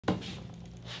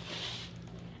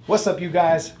What's up, you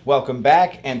guys? Welcome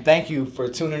back, and thank you for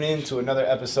tuning in to another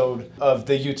episode of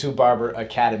the YouTube Barber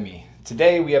Academy.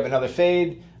 Today we have another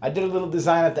fade. I did a little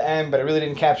design at the end, but I really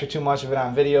didn't capture too much of it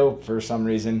on video for some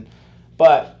reason.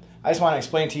 But I just want to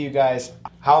explain to you guys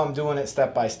how I'm doing it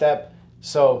step by step.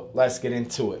 So let's get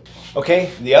into it.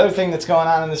 Okay, the other thing that's going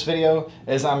on in this video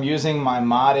is I'm using my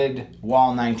modded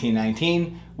Wall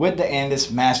 1919 with the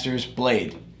Andis Masters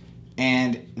blade.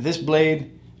 And this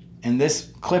blade and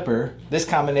this clipper, this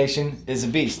combination is a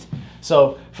beast.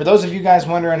 So for those of you guys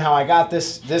wondering how I got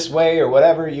this way or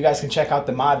whatever, you guys can check out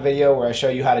the mod video where I show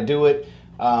you how to do it.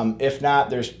 If not,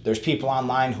 there's people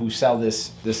online who sell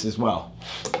this as well.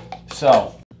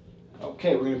 So,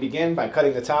 okay, we're gonna begin by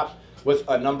cutting the top with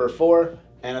a number 4,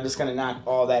 and I'm just gonna knock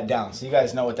all that down. So you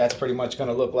guys know what that's pretty much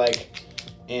gonna look like.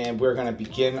 And we're gonna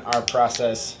begin our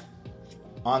process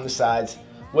on the sides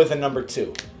with a number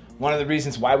 2. One of the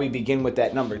reasons why we begin with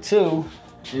that number 2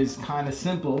 is kind of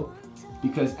simple,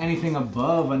 because anything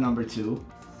above a number 2,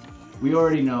 we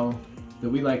already know that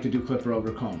we like to do clipper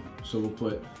over comb. So we'll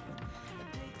put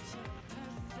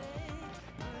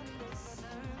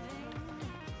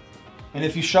and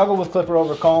if you struggle with clipper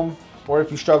over comb, or if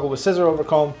you struggle with scissor over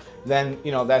comb, then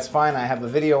that's fine. I have a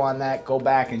video on that. Go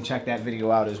back and check that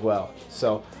video out as well.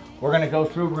 So we're gonna go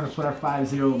through, we're gonna put our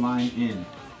 5-0 line in.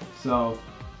 So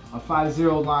a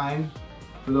 5-0 line,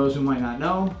 for those who might not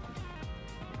know,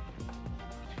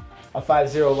 a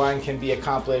 5-0 line can be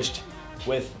accomplished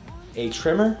with a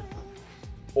trimmer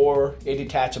or a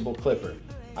detachable clipper.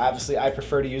 Obviously, I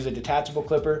prefer to use a detachable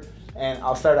clipper, and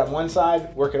I'll start on one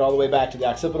side, work it all the way back to the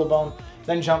occipital bone,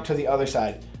 then jump to the other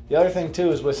side. The other thing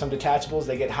too is with some detachables,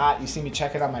 they get hot. You see me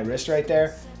check it on my wrist right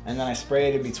there, and then I spray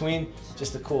it in between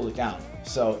just to cool it down.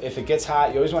 So if it gets hot,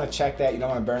 you always want to check that. You don't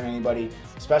want to burn anybody,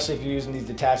 especially if you're using these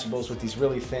detachables with these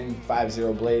really thin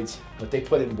 5-0 blades. But they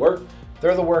put in work.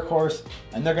 They're the workhorse,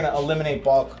 and they're going to eliminate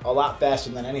bulk a lot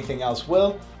faster than anything else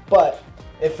will. But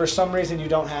if for some reason you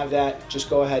don't have that, just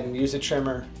go ahead and use a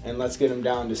trimmer, and let's get them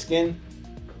down to skin.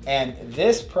 And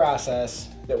this process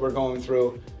that we're going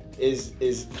through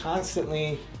is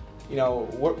constantly,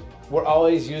 we're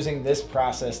always using this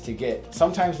process to get.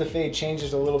 Sometimes the fade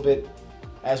changes a little bit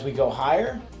as we go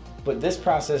higher, but this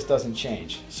process doesn't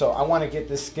change. So I want to get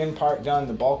this skin part done,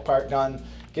 the bulk part done,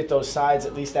 get those sides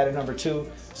at least at a number 2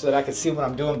 so that I can see what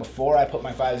I'm doing before I put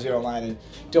my 5-0 line in.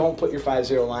 Don't put your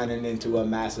 5-0 line in into a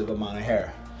massive amount of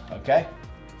hair, okay?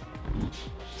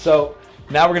 So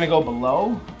now we're gonna go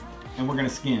below and we're gonna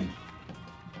skin.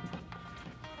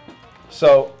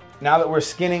 So now that we're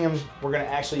skinning them, we're gonna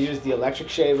actually use the electric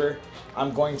shaver.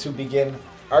 I'm going to begin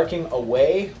arcing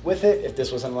away with it. If this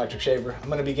was an electric shaver, I'm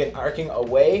gonna begin arcing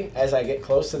away as I get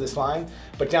close to this line.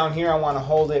 But down here, I wanna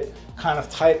hold it kind of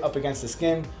tight up against the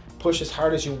skin, push as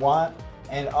hard as you want.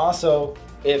 And also,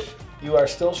 if you are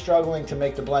still struggling to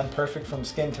make the blend perfect from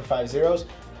skin to 5-0s,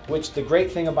 which the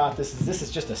great thing about this is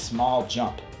just a small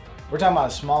jump. We're talking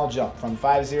about a small jump from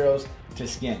 5-0s to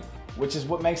skin, which is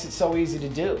what makes it so easy to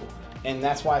do. And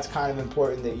that's why it's kind of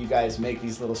important that you guys make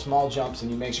these little small jumps and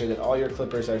you make sure that all your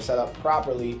clippers are set up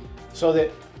properly so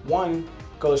that one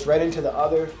goes right into the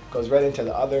other, goes right into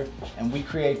the other, and we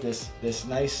create this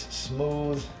nice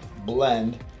smooth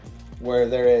blend where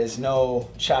there is no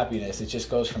choppiness. It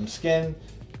just goes from skin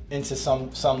into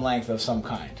some length of some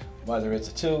kind, whether it's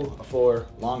a 2, a 4,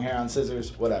 long hair on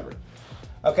scissors, whatever.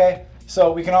 Okay,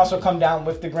 so we can also come down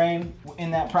with the grain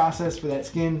in that process for that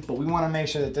skin, but we want to make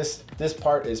sure that this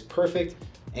part is perfect.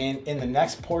 And in the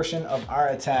next portion of our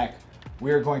attack,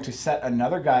 we are going to set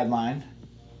another guideline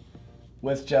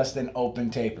with just an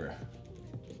open taper.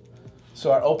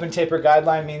 So our open taper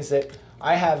guideline means that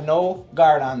I have no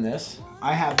guard on this.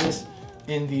 I have this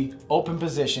in the open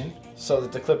position so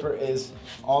that the clipper is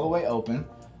all the way open,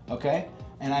 okay?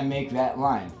 And I make that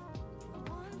line.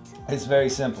 It's very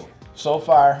simple. So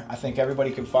far, I think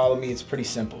everybody can follow me. It's pretty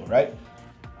simple, right?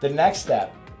 The next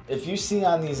step, if you see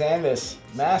on these Andis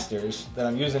Masters that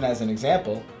I'm using as an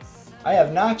example, I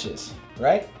have notches,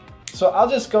 right? So I'll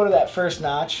just go to that first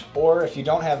notch, or if you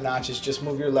don't have notches, just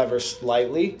move your lever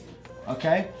slightly,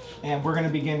 okay? And we're gonna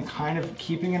begin kind of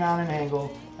keeping it on an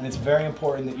angle, and it's very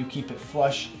important that you keep it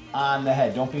flush on the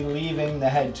head. Don't be leaving the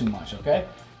head too much, okay?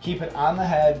 Keep it on the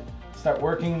head, start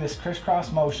working this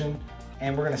crisscross motion,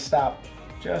 and we're gonna stop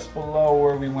just below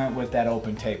where we went with that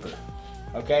open taper,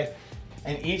 okay?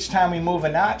 And each time we move a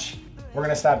notch, we're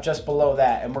gonna stop just below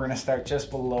that, and we're gonna start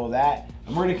just below that,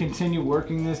 and we're gonna continue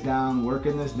working this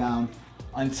down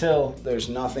until there's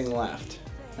nothing left,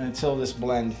 and until this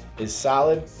blend is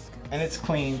solid and it's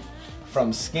clean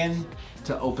from skin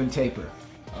to open taper,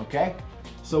 okay?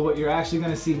 So what you're actually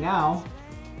gonna see now,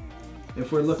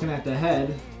 if we're looking at the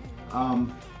head,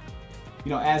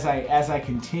 you know, as I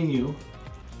continue,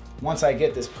 once I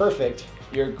get this perfect,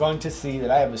 you're going to see that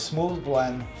I have a smooth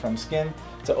blend from skin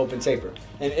to open taper.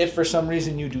 And if for some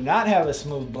reason you do not have a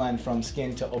smooth blend from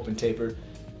skin to open taper,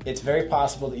 it's very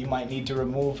possible that you might need to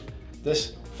remove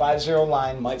this 5-0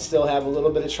 line, might still have a little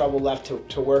bit of trouble left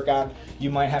to work on.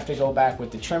 You might have to go back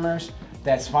with the trimmers.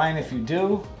 That's fine if you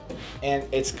do. And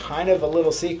it's kind of a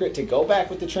little secret to go back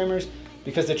with the trimmers,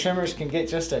 because the trimmers can get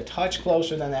just a touch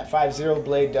closer than that 5-0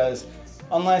 blade does,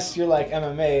 unless you're like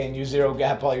MMA and you zero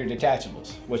gap all your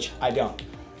detachables, which I don't.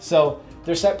 So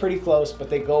they're set pretty close, but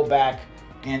they go back.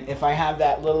 And if I have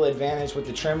that little advantage with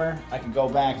the trimmer, I can go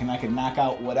back and I can knock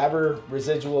out whatever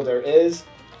residual there is,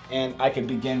 and I can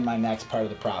begin my next part of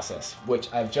the process,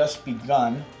 which I've just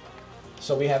begun.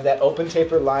 So we have that open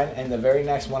taper line, and the very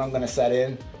next one I'm gonna set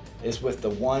in is with the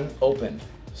one open.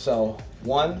 So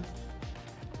one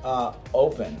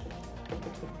open,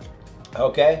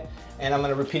 okay? And I'm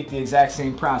gonna repeat the exact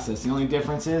same process. The only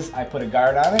difference is I put a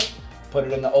guard on it, put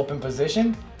it in the open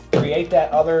position, create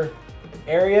that other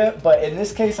area, but in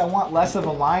this case I want less of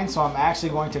a line, so I'm actually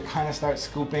going to kind of start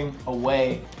scooping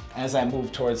away as I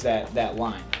move towards that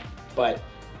line. But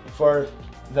for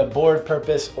the board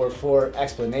purpose, or for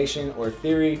explanation or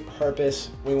theory purpose,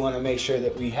 we want to make sure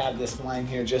that we have this line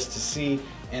here just to see.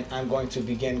 And I'm going to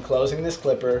begin closing this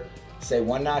clipper, say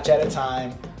one notch at a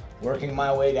time, working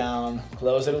my way down,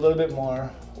 close it a little bit more,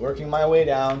 working my way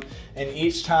down, and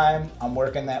each time I'm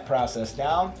working that process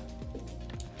down.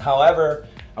 However,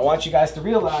 I want you guys to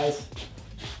realize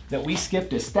that we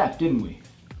skipped a step, didn't we?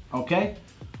 Okay?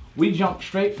 We jumped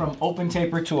straight from open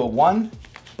taper to a 1,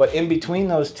 but in between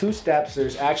those two steps,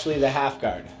 there's actually the half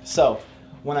guard. So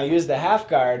when I use the half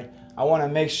guard, I want to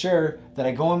make sure that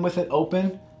I go in with it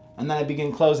open, and then I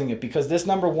begin closing it, because this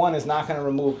number 1 is not going to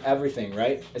remove everything,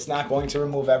 right? It's not going to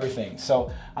remove everything.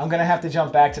 So I'm going to have to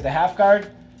jump back to the half guard.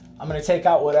 I'm going to take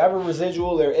out whatever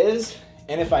residual there is,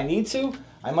 and if I need to,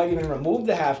 I might even remove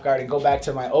the half guard and go back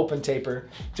to my open taper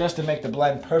just to make the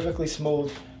blend perfectly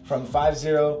smooth from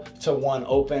 5-0 to 1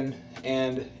 open.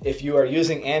 And if you are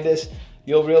using Andis,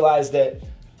 you'll realize that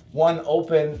 1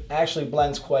 open actually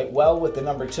blends quite well with the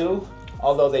number 2,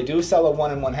 although they do sell a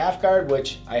 1 1/2 guard,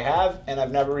 which I have, and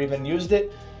I've never even used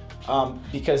it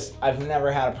because I've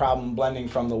never had a problem blending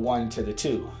from the 1 to the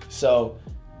 2. So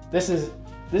this is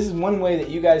one way that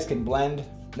you guys can blend.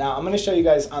 Now I'm going to show you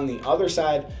guys on the other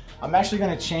side. I'm actually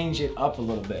going to change it up a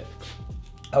little bit.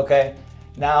 Okay,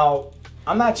 now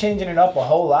I'm not changing it up a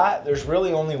whole lot. There's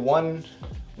really only one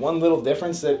little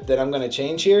difference that I'm going to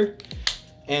change here,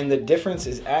 and the difference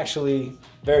is actually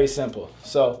very simple.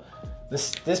 So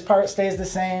this part stays the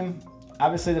same.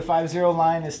 Obviously the 5-0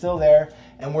 line is still there,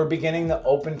 and we're beginning the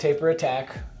open taper attack.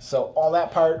 So all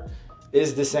that part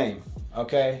is the same,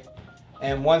 okay?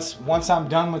 And once I'm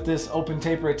done with this open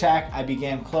taper attack, I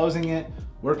began closing it,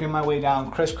 working my way down,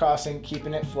 crisscrossing,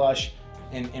 keeping it flush,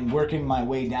 and working my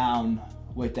way down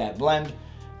with that blend.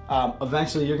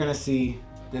 Eventually you're gonna see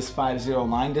this 5-0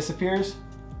 line disappears.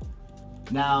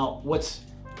 Now what's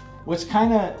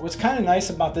kind of nice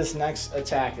about this next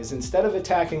attack is, instead of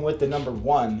attacking with the number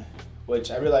 1,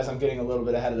 which I realize I'm getting a little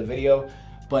bit ahead of the video,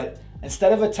 but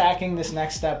instead of attacking this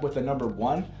next step with the number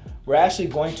 1, we're actually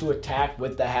going to attack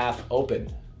with the half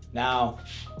open. Now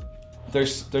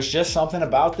there's just something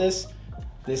about this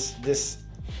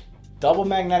double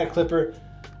magnetic clipper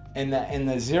and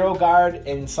the 0 guard,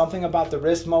 and something about the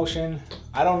wrist motion.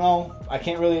 I don't know, I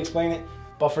can't really explain it,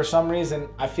 but for some reason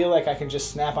I feel like I can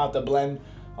just snap out the blend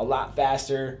a lot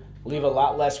faster, leave a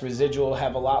lot less residual,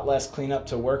 have a lot less cleanup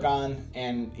to work on.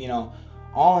 And you know,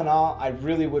 all in all, I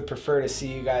really would prefer to see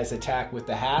you guys attack with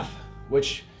the half,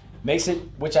 which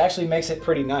actually makes it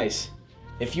pretty nice.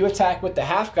 If you attack with the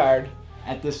half guard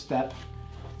at this step,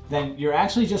 then you're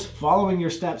actually just following your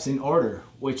steps in order,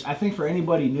 which I think for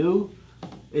anybody new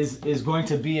is going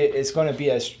to be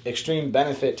an extreme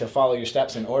benefit to follow your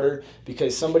steps in order,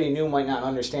 because somebody new might not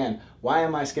understand, why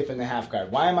am I skipping the half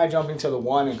guard? Why am I jumping to the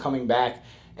 1 and coming back?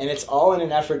 And it's all in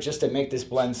an effort just to make this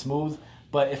blend smooth.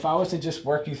 But if I was to just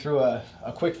work you through a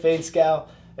quick fade scale,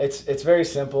 it's very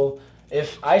simple.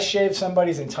 If I shave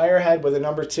somebody's entire head with a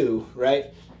number 2, right,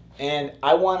 and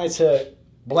I wanted to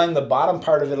blend the bottom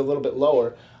part of it a little bit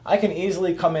lower, I can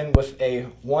easily come in with a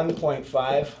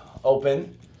 1.5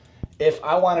 open. If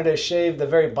I wanted to shave the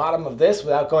very bottom of this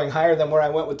without going higher than where I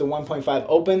went with the 1.5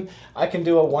 open, I can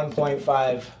do a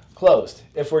 1.5 closed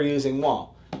if we're using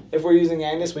wall. If we're using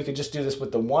Andis, we could just do this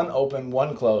with the 1 open,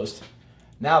 1 closed.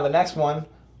 Now the next one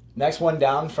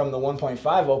down from the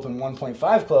 1.5 open,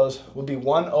 1.5 closed would be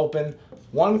 1 open,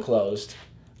 1 closed.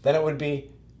 Then it would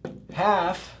be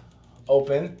half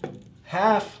open,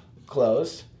 half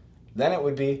closed. Then it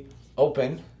would be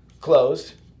open,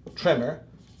 closed, trimmer,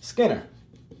 skinner.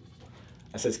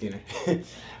 I said skinner.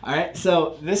 All right,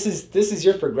 so this is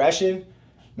your progression.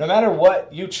 No matter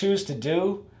what you choose to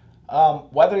do,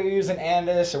 whether you're using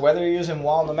Andis or whether you're using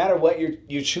wall, no matter what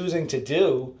you're choosing to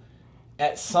do,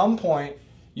 at some point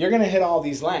you're gonna hit all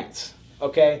these lengths,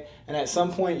 okay? And at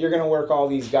some point you're gonna work all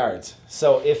these guards.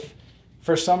 So if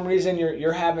for some reason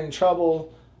you're having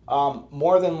trouble,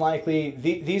 more than likely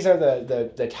these are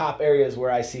the top areas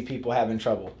where I see people having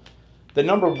trouble. The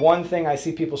number one thing I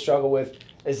see people struggle with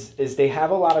is they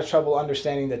have a lot of trouble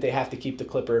understanding that they have to keep the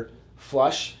clipper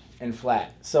flush and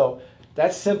flat. So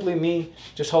that's simply me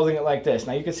just holding it like this.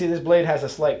 Now you can see this blade has a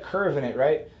slight curve in it,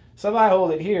 right? So if I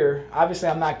hold it here, obviously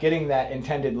I'm not getting that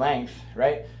intended length,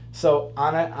 right? So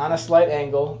on a slight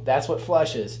angle, that's what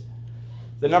flush is.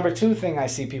 The number two thing I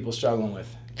see people struggling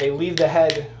with, they leave the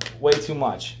head way too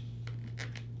much.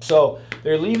 So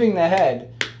they're leaving the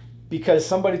head because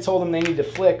somebody told them they need to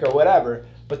flick or whatever,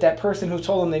 but that person who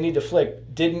told them they need to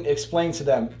flick didn't explain to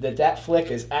them that that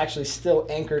flick is actually still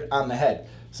anchored on the head.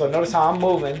 So notice how I'm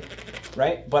moving,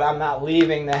 right? But I'm not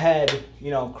leaving the head,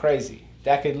 you know, crazy.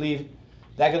 That could lead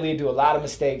to a lot of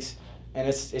mistakes, and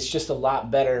it's just a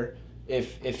lot better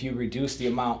if you reduce the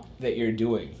amount that you're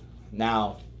doing.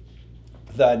 Now,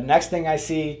 the next thing I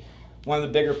see, one of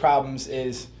the bigger problems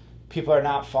is people are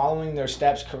not following their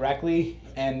steps correctly,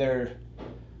 and they're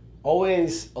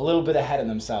always a little bit ahead of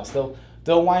themselves.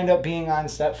 They'll wind up being on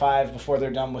step 5 before they're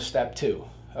done with step 2,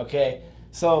 okay?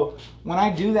 So when I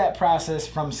do that process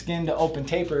from skin to open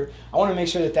taper, I want to make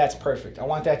sure that that's perfect. I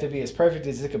want that to be as perfect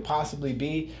as it could possibly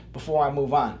be before I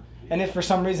move on. And if for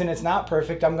some reason it's not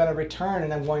perfect, I'm going to return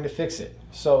and I'm going to fix it.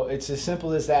 So it's as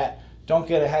simple as that. Don't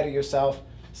get ahead of yourself.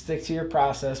 Stick to your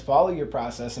process, follow your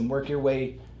process, and work your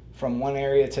way from one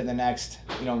area to the next,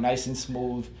 you know, nice and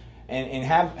smooth, and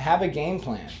have a game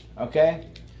plan, okay?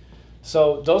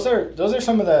 So those are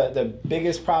some of the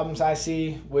biggest problems I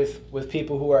see with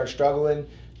people who are struggling,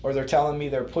 or they're telling me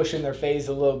they're pushing their fades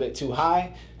a little bit too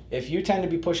high. If you tend to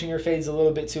be pushing your fades a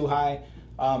little bit too high,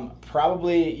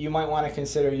 probably you might want to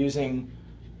consider using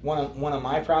one of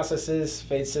my processes,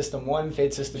 Fade System 1,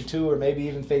 Fade System 2, or maybe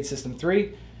even Fade System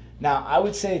 3. Now, I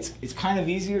would say it's kind of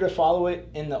easier to follow it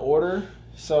in the order,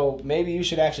 so maybe you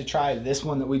should actually try this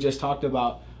one that we just talked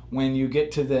about. When you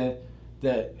get to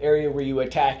the area where you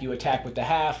attack with the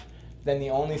half, then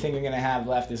the only thing you're going to have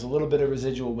left is a little bit of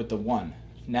residual with the 1.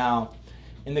 Now,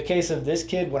 in the case of this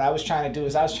kid, what I was trying to do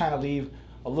is I was trying to leave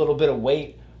a little bit of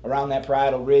weight around that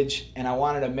parietal ridge, and I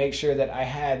wanted to make sure that I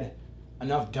had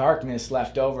enough darkness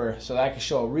left over so that I could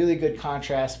show a really good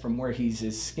contrast from where he's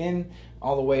his skin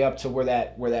all the way up to where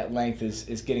that length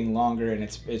is getting longer and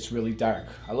it's really dark.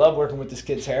 I love working with this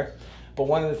kid's hair, but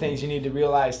one of the things you need to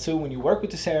realize too when you work with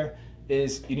this hair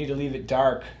is you need to leave it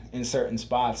dark in certain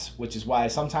spots, which is why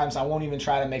sometimes I won't even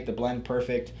try to make the blend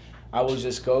perfect. I will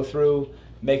just go through,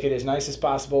 make it as nice as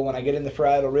possible. When I get in the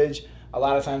parietal ridge, a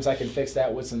lot of times I can fix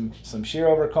that with some shear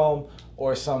over comb,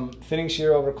 or some thinning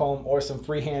shear over comb, or some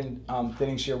freehand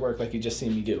thinning shear work like you just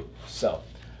seen me do. So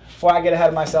before I get ahead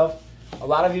of myself, a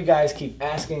lot of you guys keep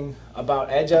asking about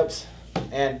edge ups,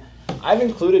 and I've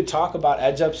included talk about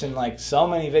edge ups in like so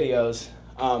many videos.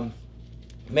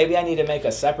 Maybe I need to make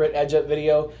a separate edge up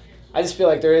video. I just feel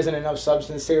like there isn't enough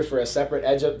substance here for a separate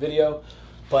edge up video.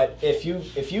 But if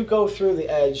you go through the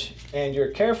edge and you're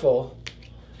careful,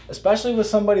 especially with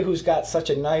somebody who's got such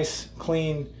a nice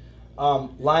clean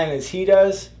line as he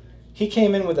does, he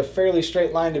came in with a fairly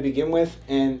straight line to begin with,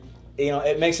 and you know,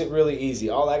 it makes it really easy.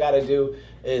 All I got to do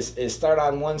is start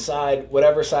on one side,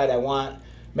 whatever side I want,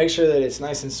 make sure that it's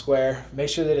nice and square, make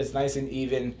sure that it's nice and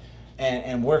even,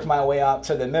 and work my way out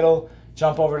to the middle,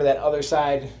 jump over to that other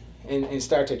side, and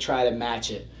start to try to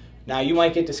match it. Now, you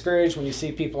might get discouraged when you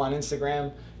see people on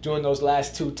Instagram doing those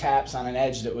last 2 taps on an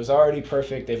edge that was already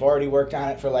perfect. They've already worked on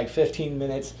it for like 15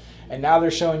 minutes, and now they're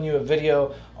showing you a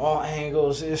video, all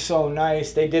angles, is so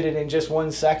nice. They did it in just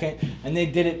 1 second, and they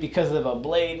did it because of a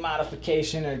blade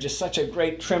modification or just such a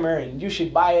great trimmer, and you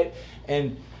should buy it.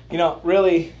 And you know,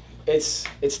 really, it's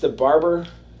the barber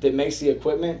that makes the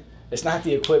equipment. It's not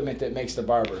the equipment that makes the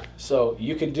barber. So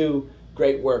you can do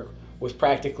great work with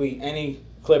practically any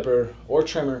clipper or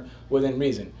trimmer within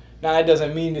reason. Now, that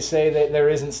doesn't mean to say that there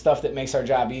isn't stuff that makes our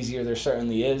job easier. There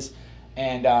certainly is.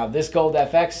 And this Gold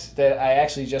FX that I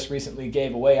actually just recently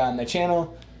gave away on the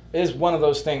channel is one of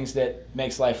those things that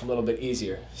makes life a little bit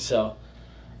easier. So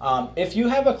if you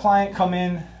have a client come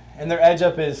in and their edge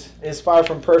up is far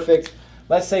from perfect,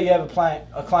 let's say you have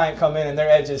a client come in and their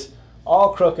edge is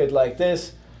all crooked like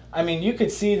this. I mean, you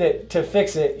could see that to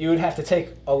fix it, you would have to take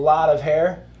a lot of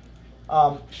hair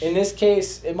In this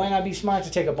case, it might not be smart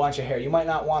to take a bunch of hair. You might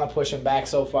not want to push them back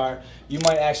so far. You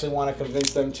might actually want to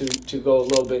convince them to go a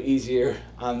little bit easier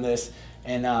on this.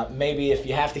 And maybe if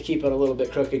you have to keep it a little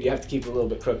bit crooked, you have to keep it a little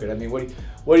bit crooked. I mean,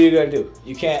 what are you going to do?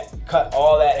 You can't cut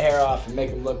all that hair off and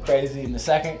make them look crazy. In the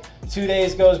second 2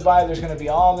 days goes by, there's going to be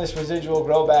all this residual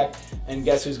grow back, and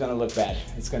guess who's going to look bad?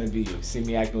 It's going to be you. See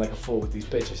me acting like a fool with these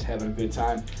pictures, having a good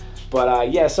time.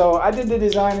 But yeah, so I did the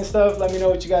design and stuff. Let me know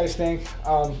what you guys think.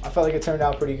 I felt like it turned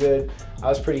out pretty good. I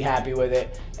was pretty happy with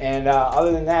it. And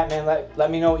other than that, man,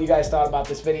 let me know what you guys thought about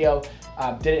this video.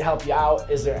 Did it help you out?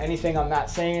 Is there anything I'm not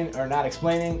saying or not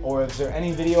explaining? Or is there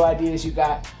any video ideas you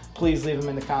got? Please leave them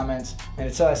in the comments. And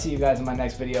until I see you guys in my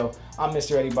next video, I'm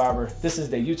Mr. Eddie Barber. This is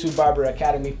the YouTube Barber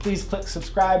Academy. Please click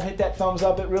subscribe, hit that thumbs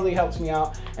up. It really helps me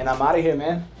out. And I'm out of here,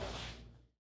 man.